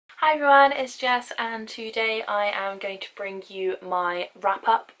Hi everyone, it's Jess and today I am going to bring you my wrap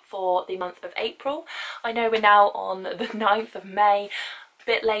up for the month of April. I know we're now on the 9th of May, a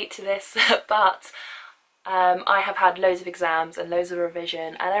bit late to this, but I have had loads of exams and loads of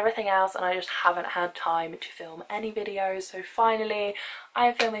revision and everything else, and I just haven't had time to film any videos. So finally I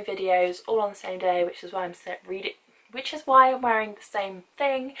am filming videos all on the same day, which is why I'm wearing the same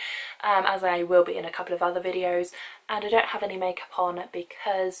thing as I will be in a couple of other videos, and I don't have any makeup on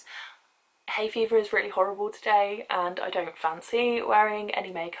because hay fever is really horrible today and I don't fancy wearing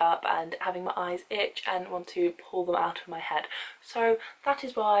any makeup and having my eyes itch and want to pull them out of my head. So that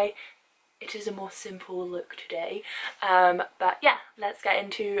is why it is a more simple look today. But yeah, let's get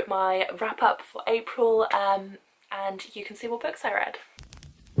into my wrap up for April and you can see what books I read.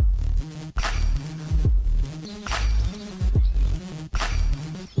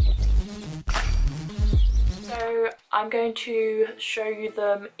 So I'm going to show you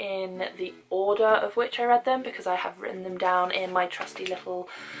them in the order of which I read them because I have written them down in my trusty little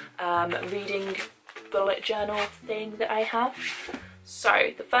reading bullet journal thing that I have. So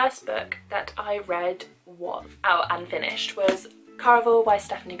the first book that I read and finished was Caraval by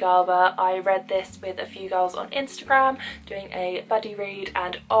Stephanie Garber. I read this with a few girls on Instagram doing a buddy read,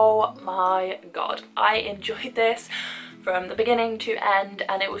 and oh my god, I enjoyed this from the beginning to end,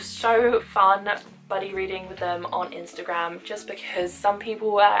 and it was so fun buddy reading with them on Instagram, just because some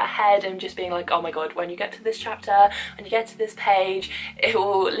people were ahead and just being like, oh my god, when you get to this chapter, when you get to this page, it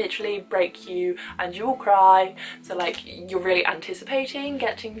will literally break you and you will cry. So like you're really anticipating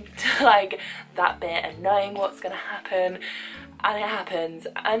getting to like that bit and knowing what's gonna happen, and it happens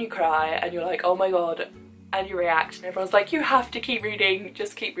and you cry and you're like, oh my god, and you react and everyone's like, you have to keep reading,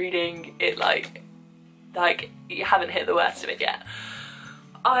 just keep reading it, like you haven't hit the worst of it yet.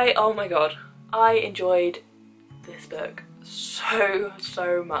 Oh my god, I enjoyed this book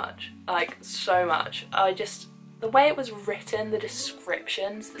so much, like so much. The way it was written, the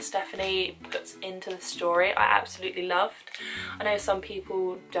descriptions that Stephanie puts into the story, I absolutely loved. I know some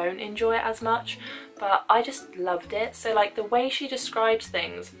people don't enjoy it as much, but I just loved it. So like the way she describes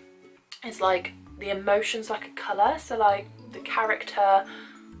things is like the emotions like a colour. So like the character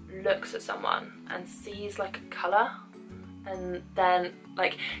looks at someone and sees like a colour, and then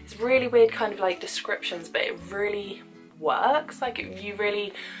like it's really weird kind of like descriptions, but it really works. Like you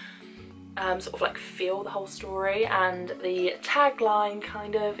really sort of like feel the whole story. And the tagline,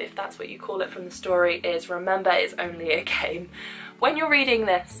 kind of, if that's what you call it, from the story is, remember it's only a game. When you're reading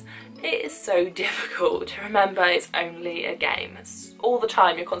this, it is so difficult to remember it's only a game. It's all the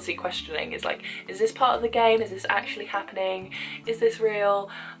time you're constantly questioning, is like, is this part of the game? Is this actually happening? Is this real?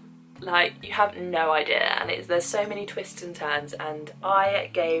 Like, you have no idea, and there's so many twists and turns, and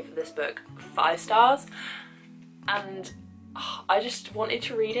I gave this book 5 stars, and I just wanted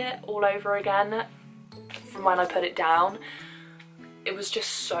to read it all over again from when I put it down. It was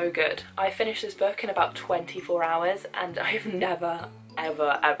just so good. I finished this book in about 24 hours, and I've never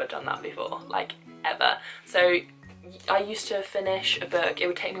ever done that before, like ever. So I used to finish a book, it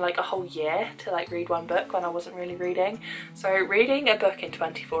would take me like a whole year to like read one book when I wasn't really reading. So reading a book in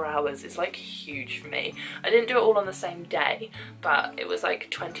 24 hours is like huge for me. I didn't do it all on the same day, but it was like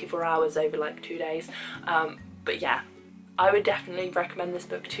 24 hours over like 2 days. But yeah, I would definitely recommend this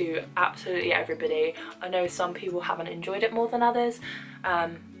book to absolutely everybody. I know some people haven't enjoyed it more than others,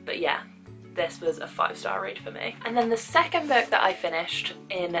 but yeah, this was a 5-star read for me. And then the second book that I finished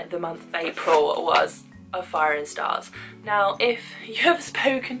in the month of April was Of Fire and Stars. Now, if you have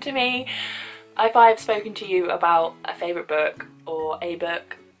spoken to me, if I have spoken to you about a favourite book or a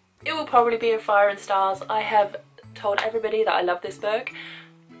book, it will probably be Of Fire and Stars. I have told everybody that I love this book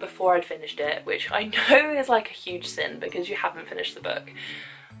before I'd finished it, which I know is like a huge sin because you haven't finished the book.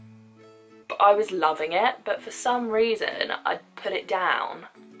 But I was loving it, but for some reason I put it down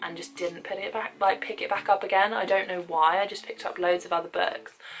and just didn't put it back, like pick it back up again. I don't know why, I just picked up loads of other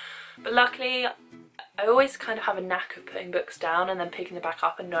books. But luckily, I always kind of have a knack of putting books down and then picking them back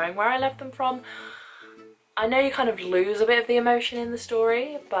up and knowing where I left them from. I know you kind of lose a bit of the emotion in the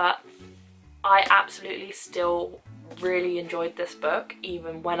story, but I absolutely still really enjoyed this book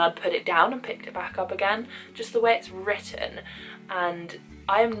even when I'd put it down and picked it back up again. Just the way it's written, and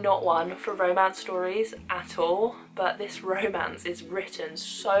I am not one for romance stories at all, but this romance is written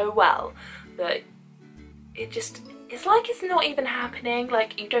so well that it's like it's not even happening.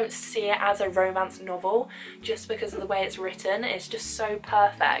 Like, you don't see it as a romance novel just because of the way it's written. It's just so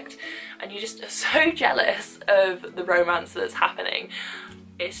perfect, and you just are so jealous of the romance that's happening.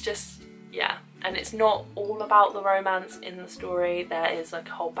 It's just, yeah. And it's not all about the romance in the story. There is like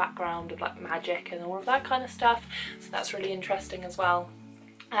a whole background of like magic and all of that kind of stuff, so that's really interesting as well.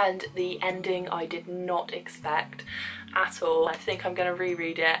 and the ending I did not expect at all. I think I'm going to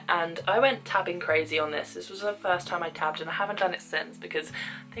reread it, and I went tabbing crazy on this. This was the first time I tabbed, and I haven't done it since because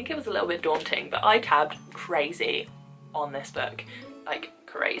I think it was a little bit daunting, but I tabbed crazy on this book, like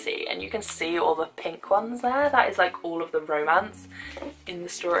crazy. And you can see all the pink ones there. That is like all of the romance in the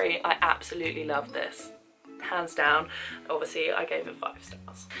story. I absolutely love this, hands down. Obviously I gave it 5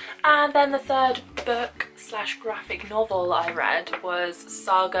 stars. And then the third book slash graphic novel I read was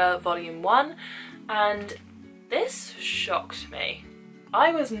Saga Volume 1, and this shocked me.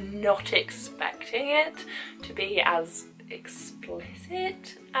 I was not expecting it to be as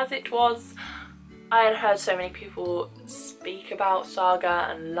explicit as it was. I had heard so many people speak about Saga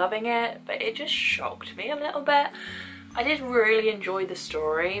and loving it, but it just shocked me a little bit. I did really enjoy the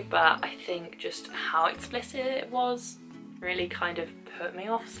story, but I think just how explicit it was really kind of put me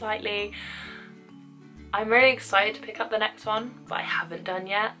off slightly. I'm really excited to pick up the next one, but I haven't done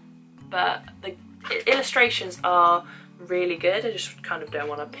yet. But the illustrations are really good. I just kind of don't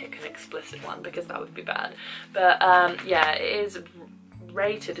want to pick an explicit one because that would be bad. But yeah, it is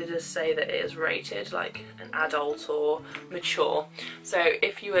rated. It does say that it is rated like an adult or mature. So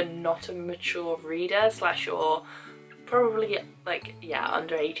if you are not a mature reader slash you're probably like, yeah,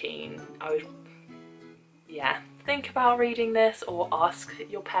 under 18, I would, yeah, think about reading this, or ask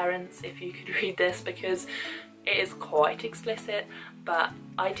your parents if you could read this because it is quite explicit. But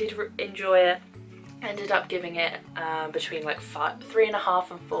I did enjoy it. Ended up giving it between like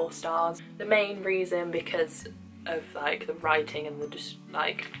 3.5 and 4 stars. The main reason because of like the writing and the just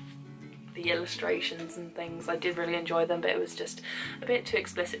like the illustrations and things. I did really enjoy them, but it was just a bit too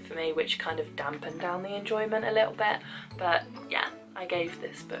explicit for me, which kind of dampened down the enjoyment a little bit. But yeah, I gave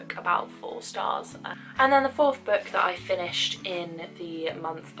this book about 4 stars. And then the fourth book that I finished in the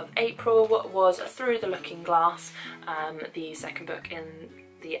month of April was Through the Looking Glass, the second book in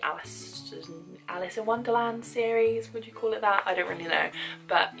the Alice in Wonderland series, would you call it that? I don't really know.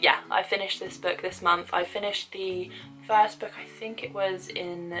 But yeah, I finished this book this month. I finished the first book, I think it was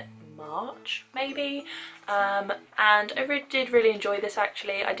in March maybe, and I did really enjoy this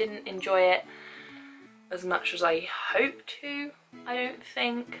actually. I didn't enjoy it as much as I hoped to, I don't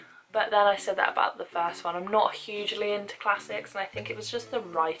think. But then I said that about the first one. I'm not hugely into classics, and I think it was just the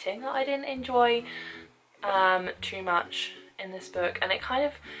writing that I didn't enjoy too much in this book, and it kind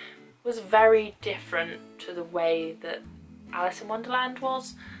of was very different to the way that Alice in Wonderland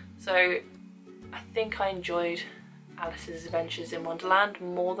was. So I think I enjoyed Alice's Adventures in Wonderland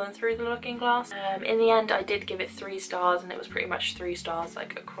more than Through the Looking Glass. In the end I did give it 3 stars, and it was pretty much 3 stars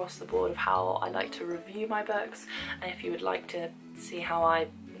like across the board of how I like to review my books. And if you would like to see how I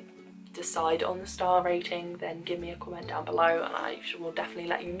decide on the star rating, then give me a comment down below and I will definitely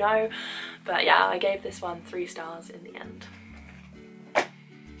let you know. But yeah, I gave this one 3 stars in the end.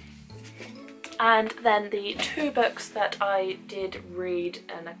 And then the 2 books that I did read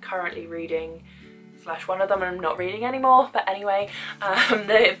and are currently reading, slash one of them I'm not reading anymore, but anyway,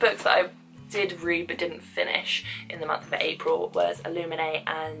 the books that I did read but didn't finish in the month of April was Illuminae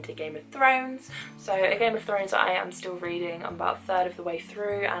and A Game of Thrones. So A Game of Thrones I am still reading. I'm about a third of the way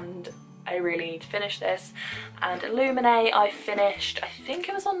through and I really need to finish this. And Illuminae I finished, I think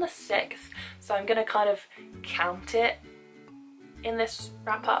it was on the 6th, so I'm going to kind of count it in this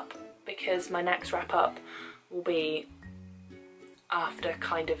wrap up, because my next wrap up will be after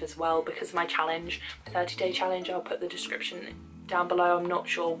kind of as well, because of my challenge, my 30-day challenge. I'll put the description down below. I'm not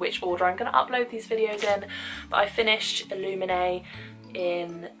sure which order I'm going to upload these videos in, but I finished Illuminae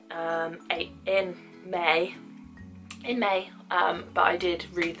in May, but I did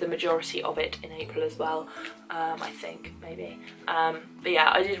read the majority of it in April as well, I think, maybe. But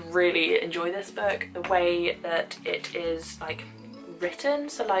yeah, I did really enjoy this book, the way that it is like written,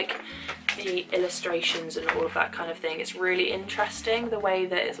 so like the illustrations and all of that kind of thing. It's really interesting the way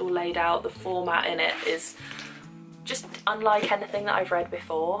that it's all laid out. The format in it is just unlike anything that I've read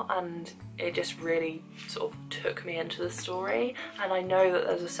before, and it just really sort of took me into the story. And I know that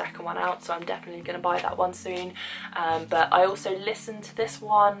there's a second one out, so I'm definitely going to buy that one soon. But I also listened to this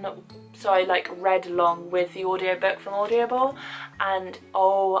one, so I like read along with the audiobook from Audible, and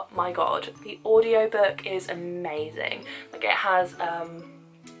oh my god, the audiobook is amazing. Like it has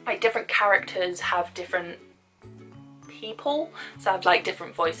like different characters have different people, so I have like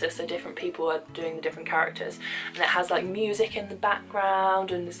different voices, so different people are doing the different characters, and it has like music in the background,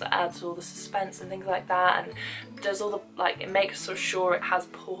 and this adds all the suspense and things like that, and does all the like, it makes so sure it has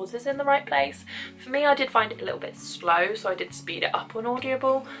pauses in the right place. For me, I did find it a little bit slow, so I did speed it up on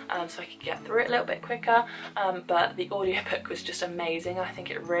Audible so I could get through it a little bit quicker, but the audiobook was just amazing. I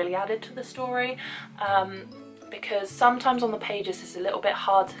think it really added to the story. because sometimes on the pages it's a little bit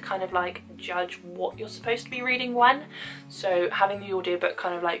hard to kind of like judge what you're supposed to be reading when. So having the audiobook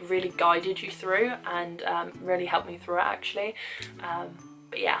kind of like really guided you through and really helped me through it actually.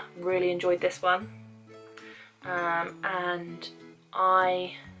 But yeah, really enjoyed this one. And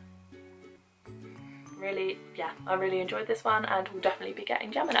I really enjoyed this one and will definitely be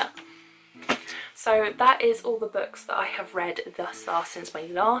getting Gemina. So that is all the books that I have read thus far since my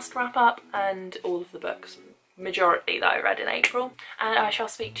last wrap up, and all of the books, majority, that I read in April. And I shall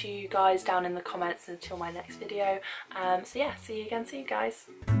speak to you guys down in the comments until my next video. So yeah, see you again soon, guys.